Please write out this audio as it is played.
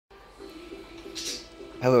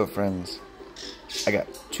Hello, friends. I got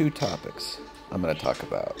two topics I'm going to talk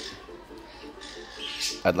about.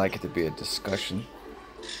 I'd like it to be a discussion.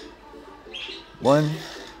 One,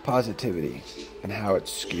 positivity and how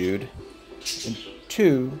it's skewed. And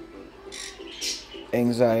two,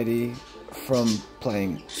 anxiety from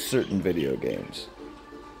playing certain video games.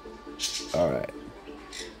 Alright.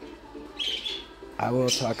 I will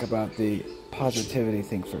talk about the positivity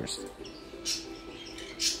thing first.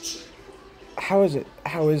 How is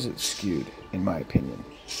it skewed, in my opinion?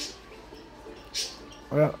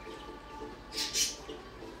 Well,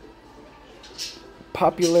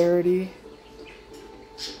 popularity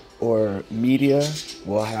or media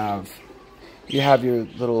will have, you have your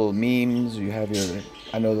little memes,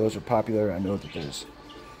 I know those are popular. I know that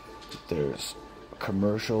there's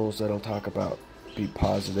commercials that'll talk about be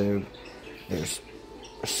positive. There's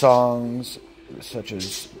songs such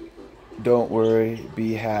as Don't Worry,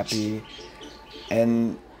 Be Happy.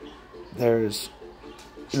 And there's,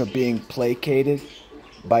 being placated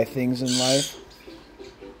by things in life.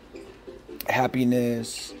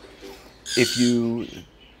 Happiness. If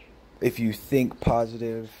you think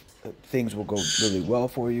positive, things will go really well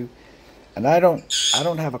for you. And I don't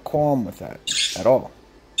have a qualm with that at all.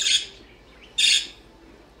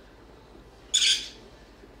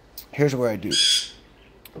 Here's where I do.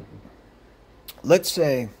 Let's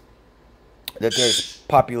say that there's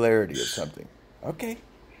popularity of something. Okay.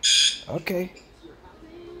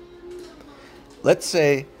 Let's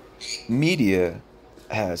say media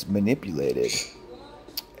has manipulated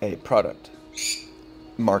a product,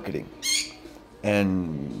 marketing,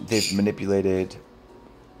 and they've manipulated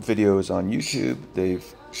videos on YouTube.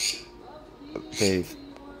 They've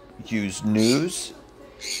used news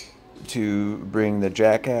to bring the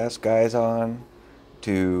jackass guys on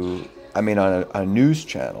a news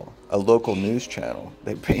channel, a local news channel.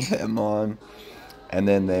 They bring them on, and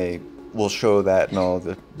then they will show that in all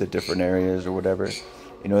the different areas or whatever.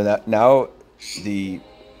 That now the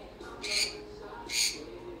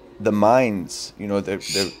minds,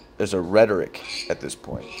 there's a rhetoric at this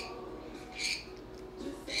point.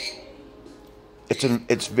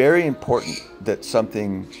 It's very important that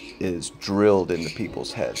something is drilled into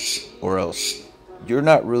people's heads, or else you're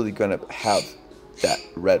not really going to have that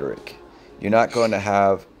rhetoric. You're not going to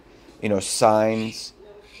have, signs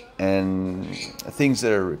and things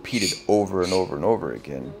that are repeated over and over and over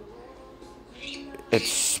again. It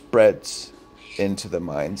spreads into the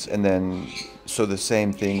minds. And then, so the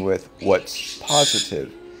same thing with what's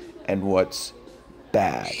positive and what's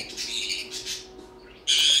bad.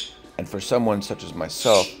 And for someone such as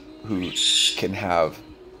myself who can have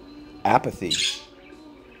apathy,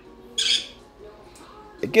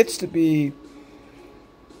 it gets to be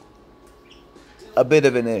a bit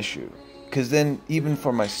of an issue. Because then, even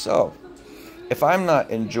for myself, if I'm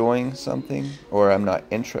not enjoying something or I'm not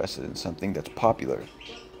interested in something that's popular,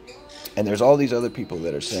 and there's all these other people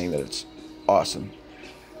that are saying that it's awesome,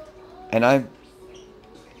 and I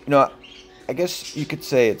guess you could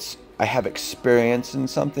say I have experience in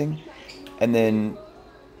something, and then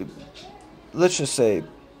let's just say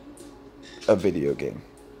a video game,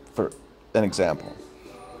 for an example.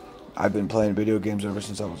 I've been playing video games ever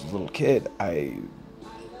since I was a little kid.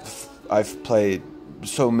 I've played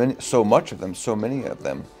so many of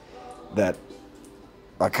them, that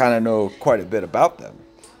I kind of know quite a bit about them.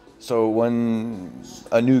 So when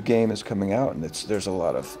a new game is coming out and there's a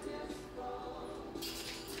lot of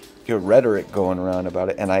rhetoric going around about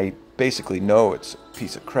it, and I basically know it's a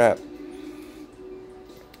piece of crap,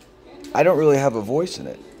 I don't really have a voice in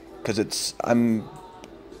it, because I'm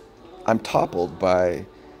toppled by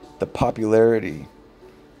the popularity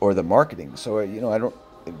or the marketing. So I don't.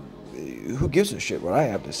 Who gives a shit what I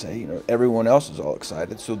have to say? Everyone else is all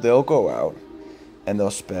excited, so they'll go out and they'll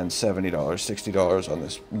spend $70, $60 on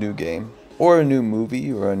this new game, or a new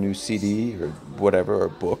movie, or a new CD, or whatever, or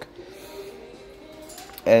book.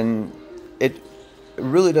 And it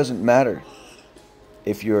really doesn't matter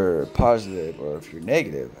if you're positive or if you're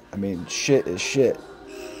negative. Shit is shit,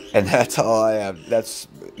 and that's all I have. That's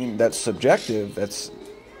subjective. That's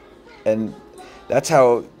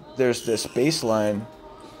how there's this baseline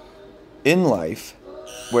in life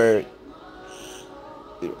where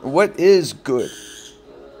what is good,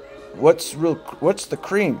 what's the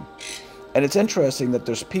cream. And it's interesting that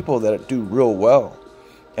there's people that do real well,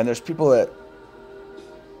 and there's people that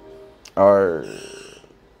are,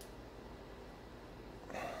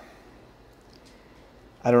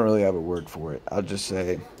 I don't really have a word for it. I'll just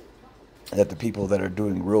say that the people that are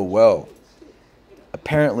doing real well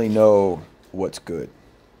apparently know what's good.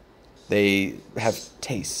 They have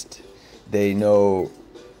taste. They know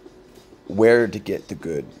where to get the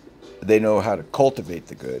good. They know how to cultivate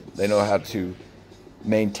the good. They know how to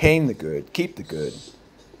maintain the good, keep the good,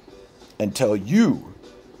 and tell you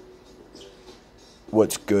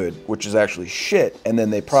what's good, which is actually shit, and then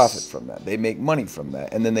they profit from that. They make money from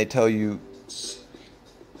that. And then they tell you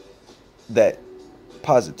that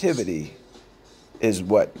positivity is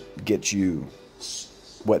what gets you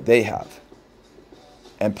what they have.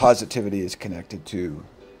 And positivity is connected to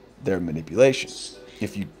their manipulation,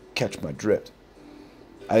 if you catch my drift.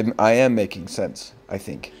 I am making sense, I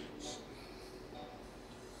think.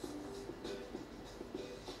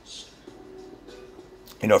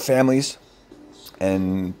 You know, families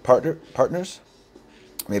and partners,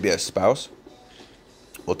 maybe a spouse,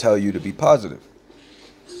 will tell you to be positive.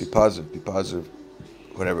 Be positive, be positive,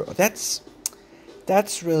 whatever. That's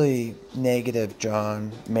really negative,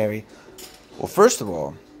 John, Mary. Well, first of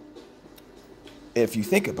all, if you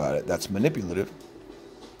think about it, that's manipulative.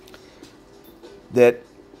 That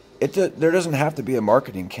there doesn't have to be a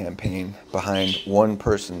marketing campaign behind one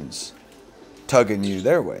person's tugging you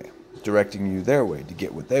their way, directing you their way to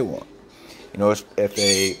get what they want. You know, if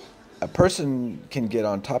a person can get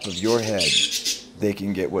on top of your head, they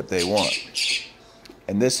can get what they want.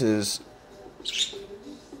 And this is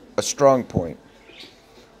a strong point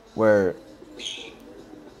where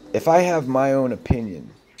if I have my own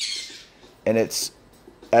opinion, and it's,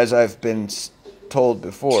 as I've been told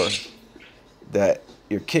before, that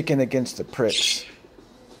you're kicking against the pricks.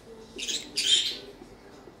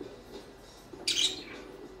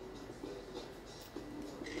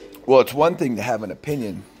 Well, it's one thing to have an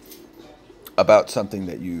opinion about something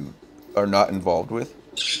that you are not involved with.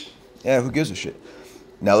 Yeah, who gives a shit?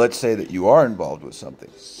 Now let's say that you are involved with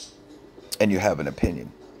something and you have an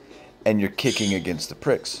opinion and you're kicking against the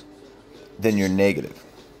pricks. Then you're negative.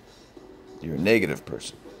 You're a negative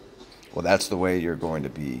person. Well, that's the way you're going to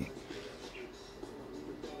be.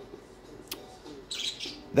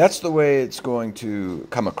 That's the way it's going to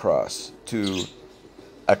come across to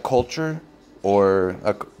a culture or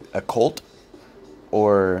a cult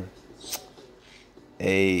or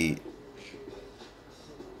a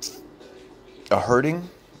herding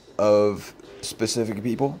of specific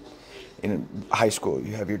people. In high school,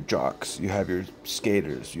 you have your jocks, you have your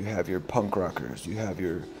skaters, you have your punk rockers, you have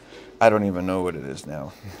your, I don't even know what it is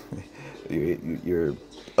now, your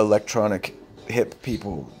electronic hip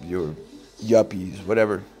people, your yuppies,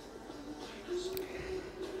 whatever.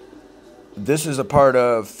 This is a part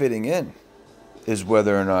of fitting in, is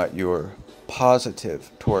whether or not you're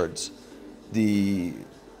positive towards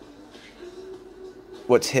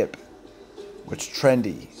what's hip, what's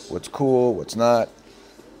trendy, what's cool, what's not.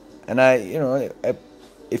 And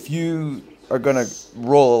if you are going to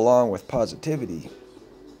roll along with positivity,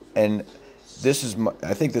 and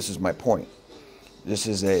I think this is my point. This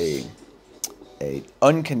is a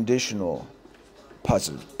unconditional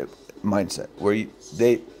positive mindset where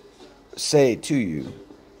they say to you,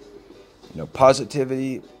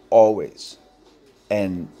 positivity always,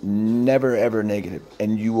 and never ever negative,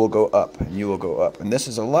 and you will go up, and you will go up. And this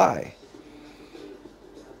is a lie.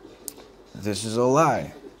 This is a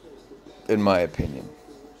lie, in my opinion.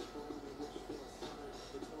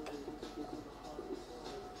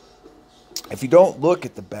 If you don't look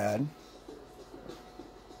at the bad,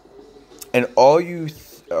 and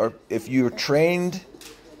if you're trained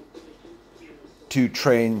to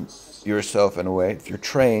train yourself in a way, if you're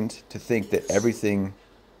trained to think that everything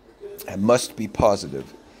must be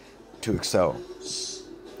positive to excel,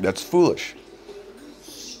 that's foolish.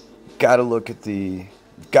 You've got to look at the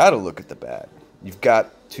bad. You've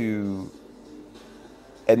got to,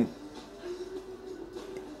 and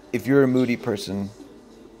if you're a moody person,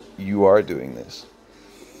 you are doing this.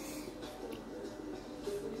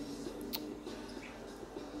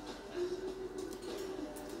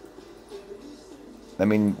 I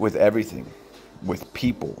mean, with everything, with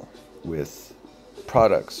people, with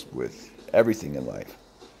products, with everything in life.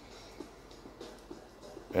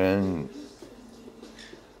 And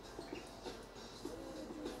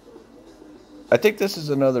I think this is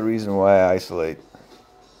another reason why I isolate,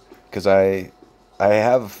 because I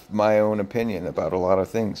have my own opinion about a lot of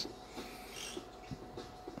things,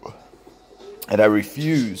 and I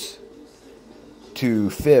refuse to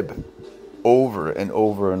fib over and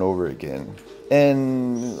over and over again,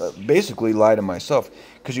 and basically lie to myself,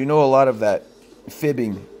 because a lot of that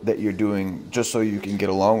fibbing that you're doing just so you can get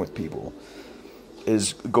along with people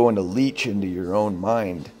is going to leach into your own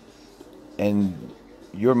mind, and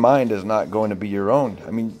your mind is not going to be your own.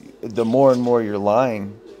 I mean, the more and more you're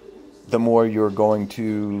lying, the more you're going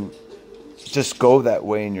to just go that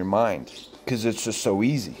way in your mind, because it's just so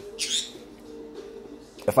easy.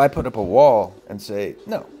 If I put up a wall and say,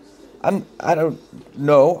 no, I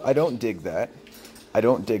don't dig that. I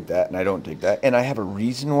don't dig that, and I don't dig that, and I have a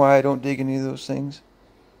reason why I don't dig any of those things,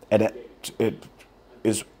 and it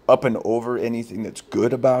is up and over anything that's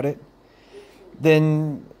good about it,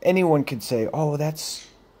 then anyone can say, oh, that's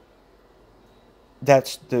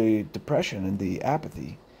the depression and the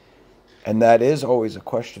apathy. And that is always a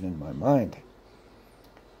question in my mind.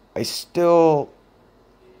 I still,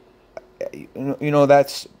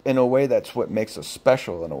 that's, in a way, that's what makes us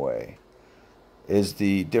special, in a way, is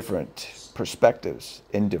the different perspectives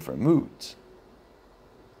in different moods.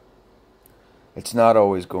 It's not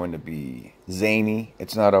always going to be zany.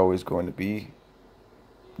 It's not always going to be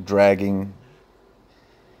dragging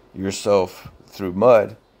yourself through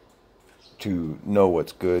mud to know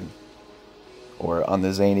what's good. Or on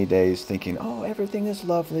the zany days thinking, oh, everything is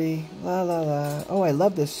lovely, la la la. Oh, I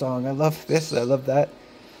love this song. I love this. I love that.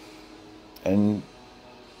 And,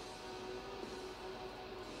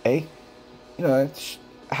 hey, it's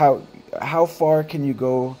how far can you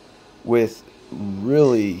go with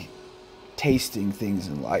really tasting things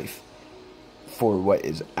in life for what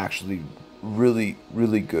is actually really,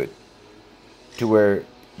 really good, to where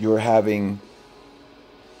you're having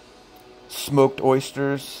smoked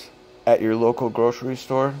oysters at your local grocery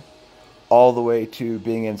store, all the way to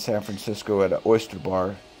being in San Francisco at an oyster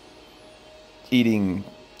bar, eating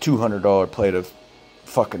 $200 plate of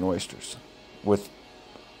fucking oysters with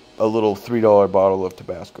a little $3 bottle of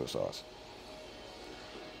Tabasco sauce.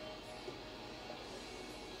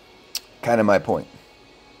 Kind of my point.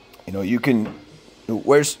 You can,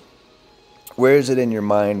 where is it in your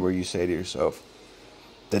mind where you say to yourself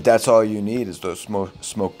that that's all you need is those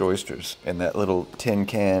smoked oysters and that little tin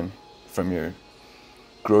can from your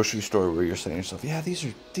grocery store, where you're saying to yourself, yeah,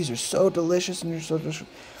 these are so delicious and they're so delicious.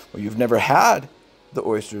 Well, you've never had the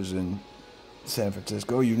oysters in San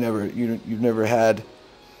Francisco. You've never had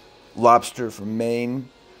lobster from Maine,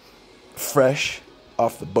 fresh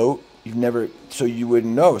off the boat. So you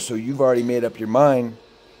wouldn't know. So you've already made up your mind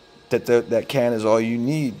that that can is all you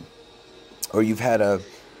need. Or you've had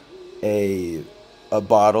a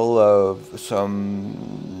bottle of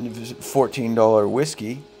some $14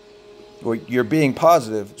 whiskey. Well, you're being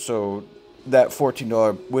positive, so that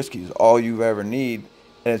 $14 whiskey is all you ever need,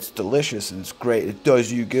 and it's delicious and it's great. It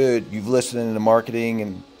does you good. You've listened to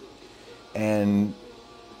marketing, and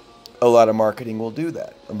a lot of marketing will do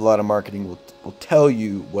that. A lot of marketing will tell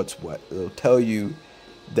you what's what. It'll tell you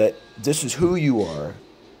that this is who you are,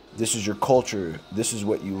 this is your culture, this is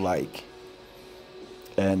what you like,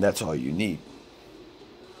 and that's all you need.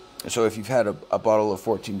 So if you've had a bottle of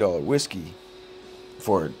 $14 whiskey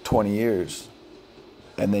for 20 years,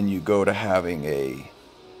 and then you go to having a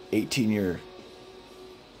 18-year,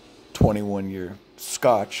 21-year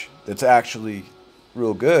scotch that's actually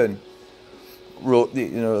real good,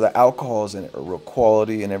 the alcohols in it are real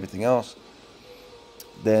quality and everything else,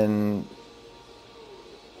 then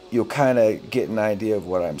you'll kind of get an idea of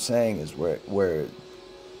what I'm saying is where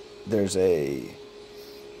there's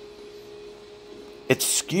it's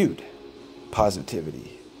skewed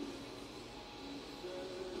positivity.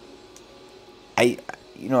 I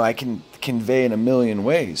can convey in a million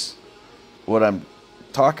ways what I'm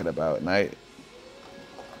talking about, and I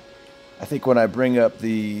think when I bring up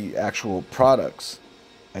the actual products,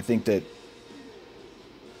 I think that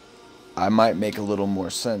I might make a little more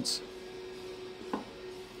sense.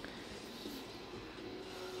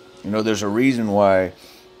 There's a reason why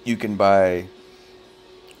you can buy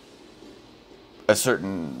a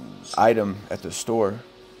certain item at the store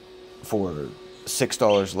for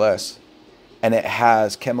 $6 less, and it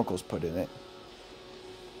has chemicals put in it.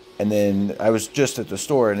 And then I was just at the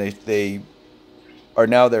store, and they are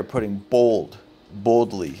now they're putting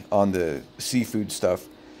boldly on the seafood stuff.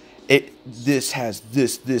 This has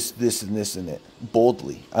this, and this in it,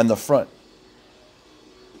 boldly on the front,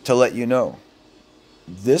 to let you know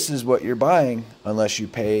this is what you're buying, unless you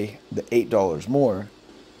pay the $8 more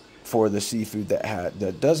for the seafood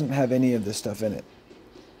that doesn't have any of this stuff in it.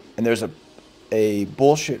 And there's a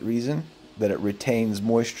bullshit reason that it retains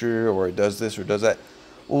moisture, or it does this or does that.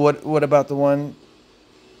 Well, what about the one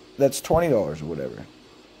that's $20 or whatever?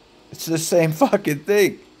 It's the same fucking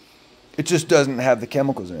thing. It just doesn't have the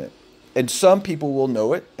chemicals in it. And some people will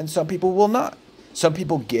know it, and some people will not. Some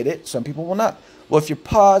people get it, some people will not. Well, if you're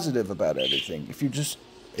positive about everything,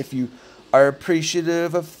 if you are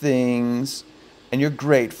appreciative of things, and you're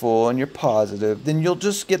grateful and you're positive, then you'll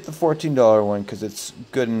just get the $14 one because it's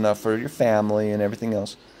good enough for your family and everything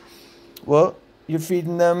else. Well, you're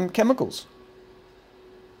feeding them chemicals,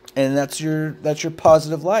 and that's your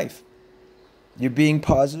positive life. You're being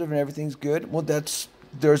positive and everything's good. Well, that's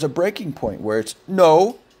there's a breaking point where it's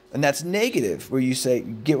no, and that's negative, where you say,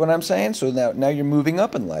 get what I'm saying? So now you're moving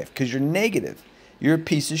up in life because you're negative. You're a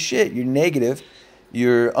piece of shit. You're negative.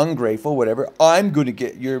 You're ungrateful, whatever. I'm going to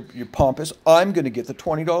get, you're pompous. I'm going to get the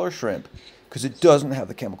 $20 shrimp because it doesn't have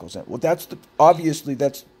the chemicals in it. Well, obviously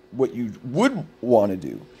that's what you would want to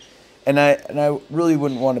do. And I really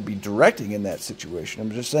wouldn't want to be directing in that situation.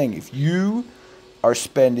 I'm just saying, if you are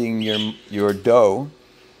spending your dough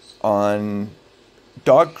on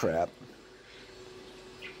dog crap,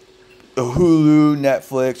 Hulu,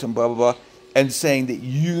 Netflix, and blah, blah, blah, and saying that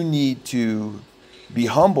you need to be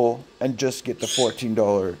humble and just get the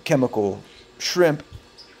 $14 chemical shrimp,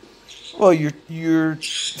 well, you're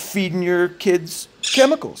feeding your kids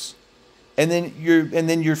chemicals. And then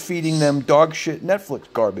you're feeding them dog shit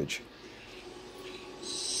Netflix garbage.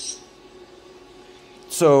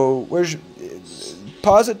 So where's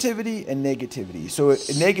positivity and negativity? So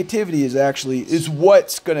negativity is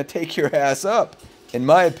what's going to take your ass up, in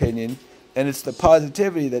my opinion, and it's the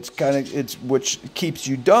positivity it's which keeps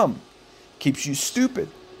you dumb, keeps you stupid,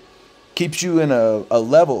 keeps you in a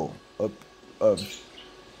level of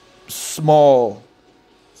small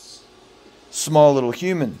little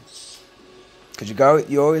human. Because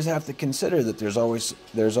you always have to consider that there's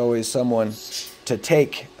always someone to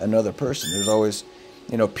take another person. There's always,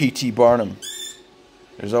 P.T. Barnum.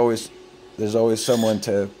 There's always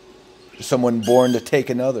someone born to take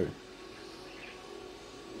another.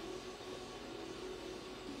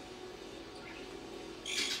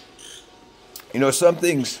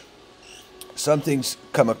 Some things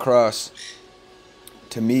come across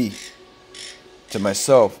to me, to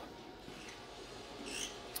myself,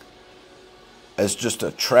 as just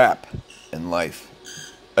a trap in life.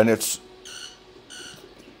 And it's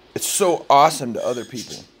so awesome to other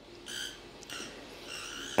people.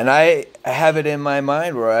 And I have it in my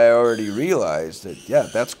mind where I already realized that, yeah,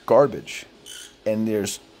 that's garbage. And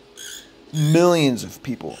there's millions of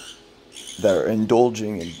people that are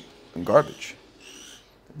indulging in garbage,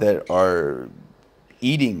 that are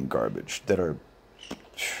eating garbage, that are,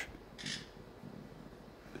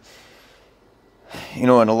 in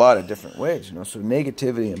a lot of different ways, So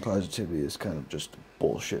negativity and positivity is kind of just a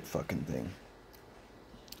bullshit fucking thing.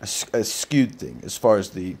 A skewed thing as far as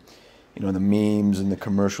the, the memes and the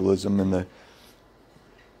commercialism and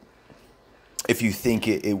if you think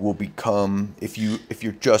it will become, if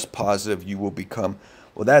you're just positive, you will become,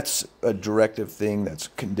 well, that's a directive thing, that's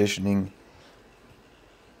conditioning.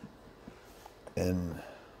 And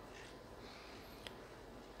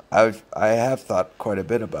I have thought quite a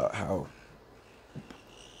bit about how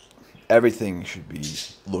everything should be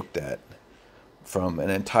looked at from an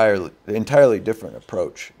entirely different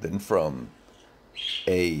approach than from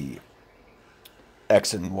a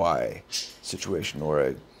X and Y situation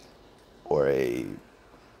or a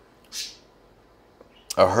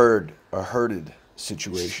herded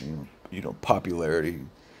situation, popularity,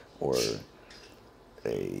 or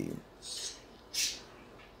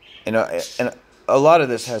and a lot of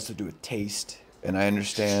this has to do with taste, and I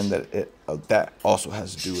understand that that also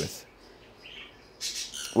has to do with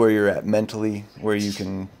where you're at mentally, where you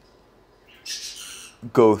can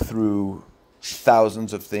go through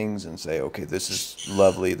thousands of things and say, okay, this is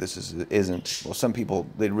lovely, isn't. Well, some people,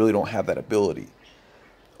 they really don't have that ability,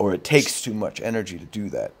 or it takes too much energy to do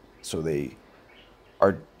that. So they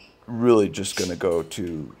are really just going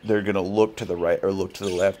to they're going to look to the right or look to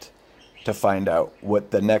the left to find out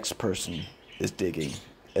what the next person is digging,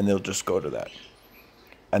 and they'll just go to that.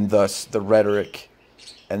 And thus the rhetoric,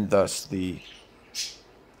 and thus the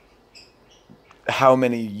how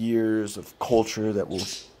many years of culture that will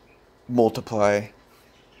multiply.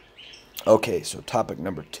 Okay, so topic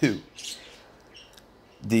number 2.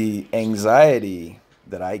 The anxiety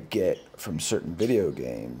that I get from certain video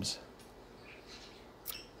games,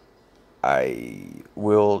 I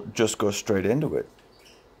will just go straight into it.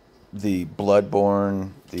 The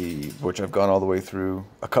Bloodborne, which I've gone all the way through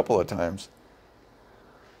a couple of times.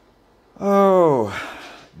 Oh,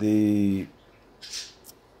 the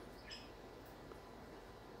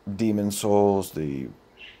Demon Souls, the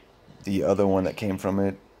other one that came from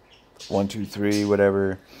it, 1, 2, 3,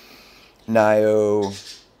 whatever,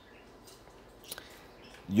 Nioh.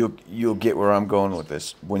 You'll get where I'm going with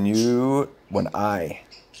this. When I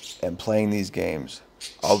am playing these games,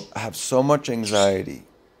 I'll have so much anxiety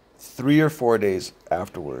 3 or 4 days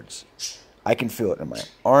afterwards. I can feel it in my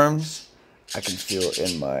arms. I can feel it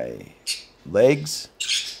in my legs.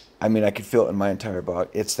 I can feel it in my entire body.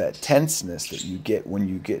 It's that tenseness that you get when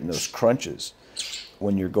you get in those crunches,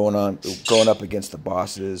 when you're going up against the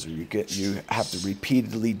bosses, or you have to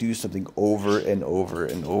repeatedly do something over and over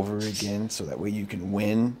and over again, so that way you can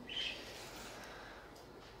win.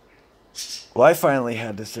 Well, I finally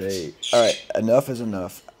had to say, all right, enough is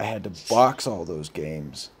enough. I had to box all those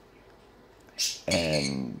games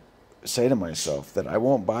and say to myself that I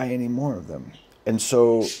won't buy any more of them. And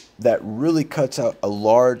so that really cuts out a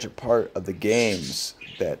large part of the games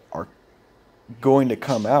that are going to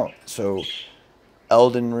come out. So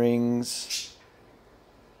Elden Rings,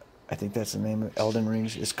 I think that's the name of it, Elden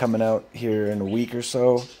Rings, is coming out here in a week or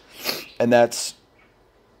so. And that's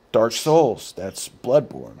Dark Souls, that's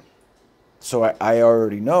Bloodborne. So I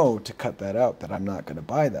already know to cut that out, that I'm not going to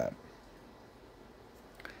buy that.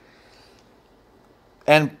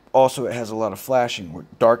 And also it has a lot of flashing,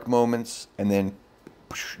 dark moments, and then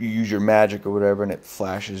you use your magic or whatever, and it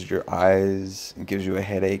flashes your eyes and gives you a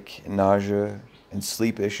headache and nausea and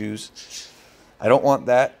sleep issues. I don't want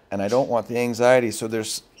that, and I don't want the anxiety. So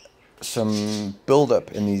there's some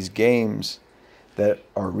buildup in these games that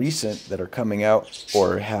are recent, that are coming out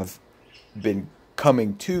or have been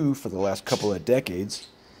coming to for the last couple of decades,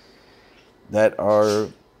 that are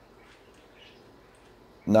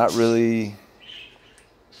not really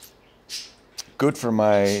good for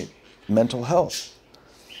my mental health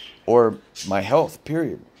or my health,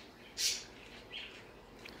 period.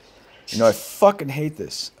 You know, I fucking hate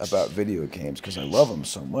this about video games because I love them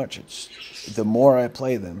so much. It's the more I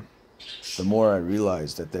play them, the more I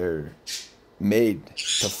realize that they're made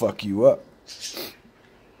to fuck you up. It's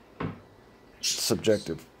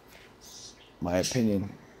subjective. My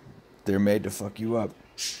opinion, they're made to fuck you up.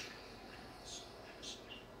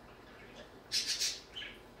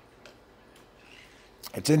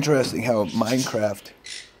 It's interesting how Minecraft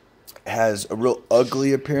has a real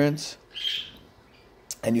ugly appearance,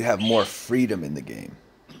 and you have more freedom in the game.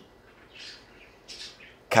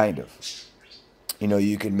 Kind of. You know,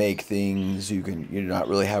 you can make things, you're not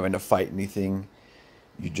really having to fight anything.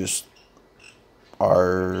 You just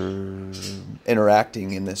are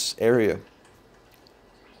interacting in this area.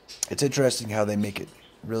 It's interesting how they make it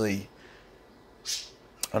really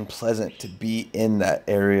unpleasant to be in that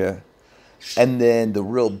area. And then the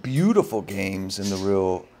real beautiful games and the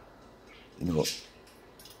real,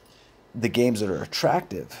 the games that are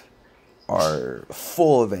attractive are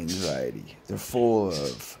full of anxiety. They're full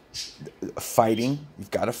of fighting.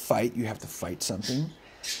 You've got to fight. You have to fight something.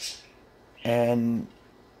 And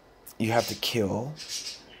you have to kill.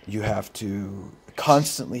 You have to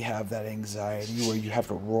constantly have that anxiety where you have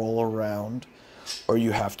to roll around or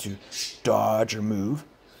you have to dodge or move.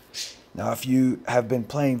 Now, if you have been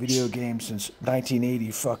playing video games since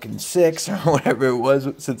 1986 or whatever it was,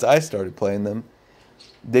 since I started playing them,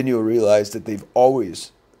 then you'll realize that they've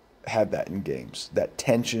always had that in games, that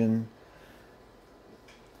tension.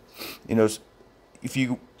 You know, if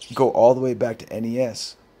you go all the way back to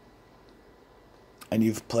NES, and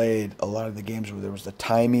you've played a lot of the games where there was the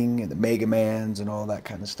timing and the Mega Mans and all that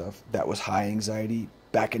kind of stuff, that was high anxiety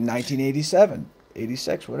back in 1987,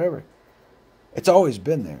 86, whatever. It's always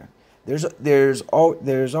been there. There's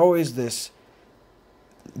always this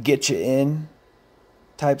get you in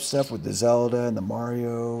type stuff with the Zelda and the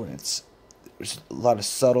Mario. And there's a lot of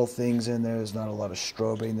subtle things in there. There's not a lot of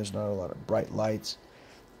strobing. There's not a lot of bright lights.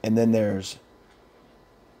 And then there's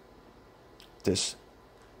this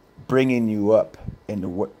bringing you up into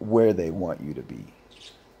where they want you to be.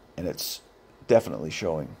 And it's definitely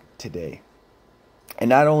showing today. And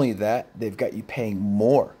not only that, they've got you paying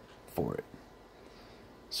more for it.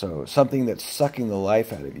 So something that's sucking the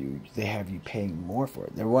life out of you, they have you paying more for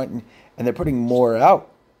it. They're putting more out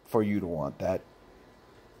for you to want that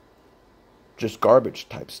just garbage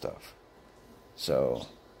type stuff. So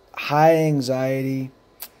high anxiety,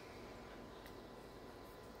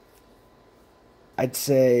 I'd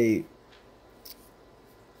say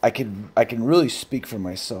I can really speak for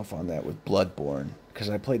myself on that with Bloodborne, because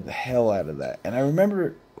I played the hell out of that. And I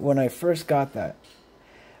remember when I first got that,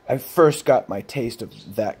 I first got my taste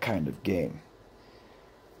of that kind of game.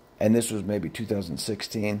 And this was maybe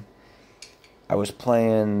 2016. I was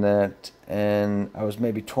playing that, and I was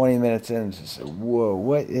maybe 20 minutes in, and just said, whoa,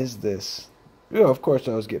 what is this? You know, of course,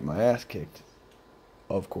 I was getting my ass kicked.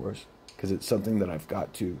 Of course. Because it's something that I've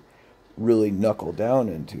got to really knuckle down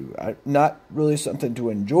into. Not really something to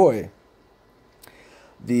enjoy.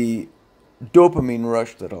 The dopamine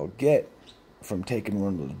rush that I'll get from taking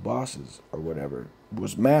one of those bosses or whatever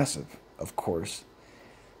was massive, of course.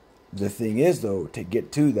 The thing is, though, to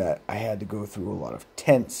get to that, I had to go through a lot of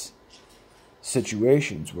tense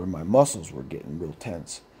situations where my muscles were getting real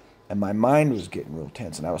tense and my mind was getting real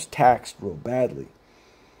tense and I was taxed real badly.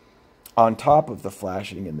 on top of the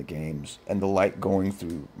flashing in the games and the light going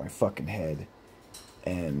through my fucking head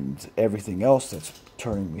and everything else that's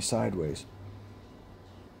turning me sideways.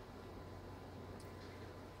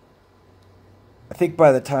 I think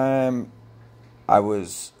by the time I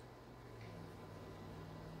was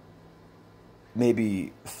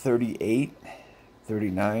maybe 38,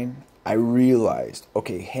 39, I realized,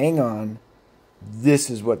 okay, hang on, this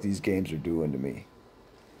is what these games are doing to me.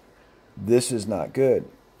 This is not good.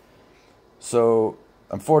 So,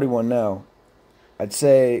 I'm 41 now. I'd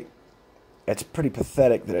say it's pretty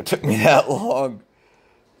pathetic that it took me that long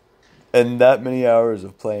and that many hours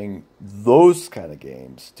of playing those kind of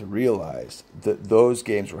games to realize that those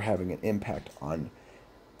games were having an impact on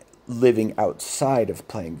living outside of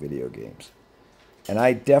playing video games. And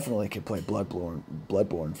I definitely could play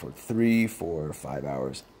Bloodborne for 3, 4, 5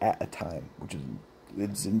 hours at a time, which is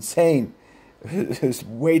it's insane. It's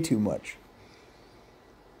way too much.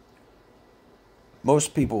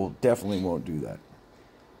 Most people definitely won't do that.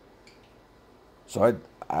 So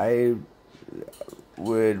I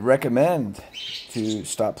would recommend to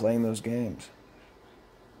stop playing those games.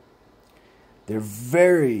 They're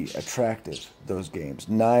very attractive, those games.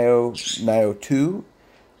 Nioh 2,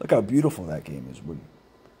 look how beautiful that game is.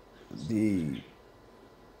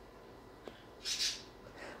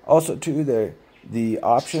 Also, too, the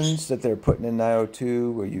options that they're putting in Nioh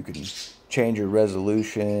 2, where you can change your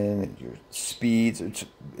resolution and your speeds,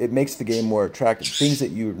 it makes the game more attractive. Things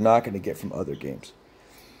that you're not going to get from other games.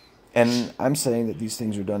 And I'm saying that these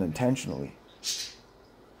things are done intentionally.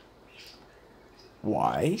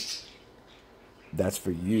 Why? That's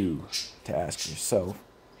for you to ask yourself.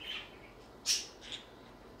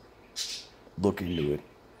 Look into it.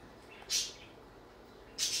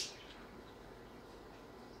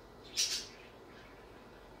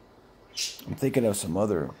 I'm thinking of some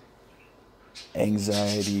other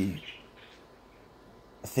anxiety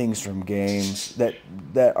things from games that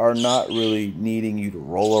are not really needing you to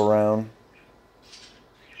roll around.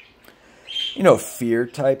 You know, fear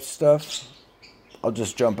type stuff. I'll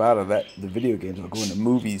just jump out of the video games. I'll go into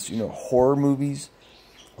movies, you know, horror movies.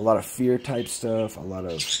 A lot of fear type stuff. A lot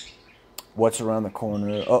of what's around the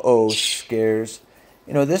corner. Scares.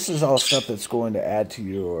 You know, this is all stuff that's going to add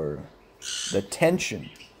to the tension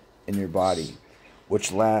in your body,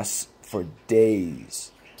 which lasts for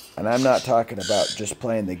days. And I'm not talking about just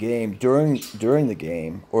playing the game during the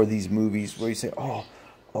game or these movies where you say, I'm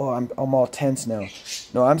all tense now.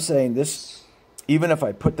 No, I'm saying this. Even if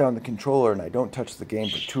I put down the controller and I don't touch the game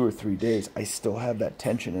for 2 or 3 days, I still have that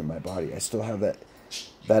tension in my body. I still have that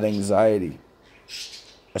anxiety.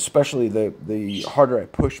 Especially the harder I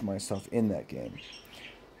push myself in that game.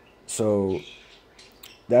 So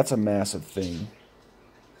that's a massive thing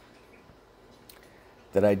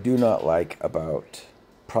that I do not like about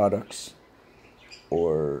products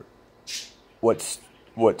or what's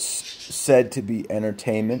said to be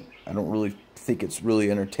entertainment. I don't really think it's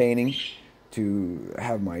really entertaining to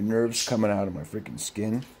have my nerves coming out of my freaking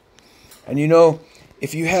skin. And you know,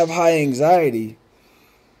 if you have high anxiety,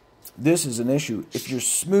 this is an issue. If you're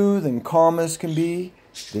smooth and calm as can be,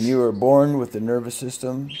 then you are born with a nervous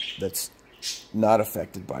system that's not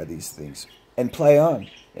affected by these things. And play on.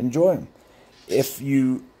 Enjoy them. If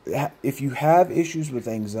you have issues with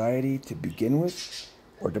anxiety to begin with,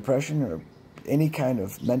 or depression, or any kind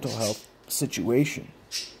of mental health situation,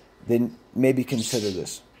 then maybe consider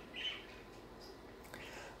this.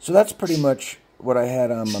 So that's pretty much what I had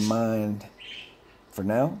on my mind for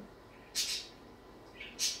now.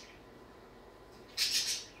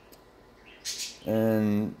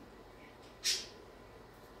 And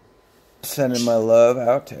sending my love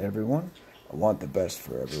out to everyone. I want the best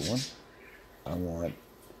for everyone. I want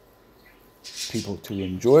people to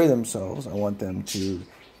enjoy themselves. I want them to,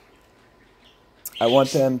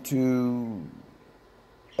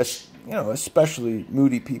 especially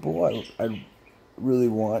moody people. I really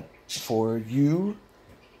want for you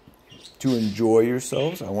to enjoy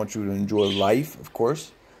yourselves. I want you to enjoy life, of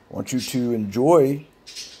course. I want you to enjoy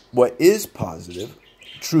what is positive,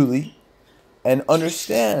 truly, and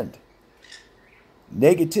understand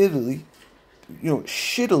negatively,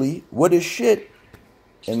 shittily, what is shit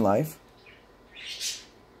in life.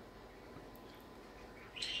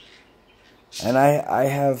 And I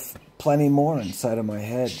have plenty more inside of my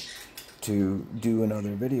head to do in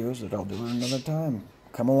other videos that I'll do at another time.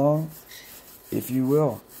 Come along, if you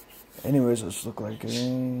will. Anyways, let's look like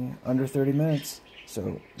under 30 minutes.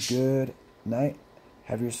 So, good night.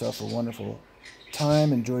 Have yourself a wonderful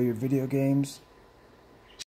time. Enjoy your video games.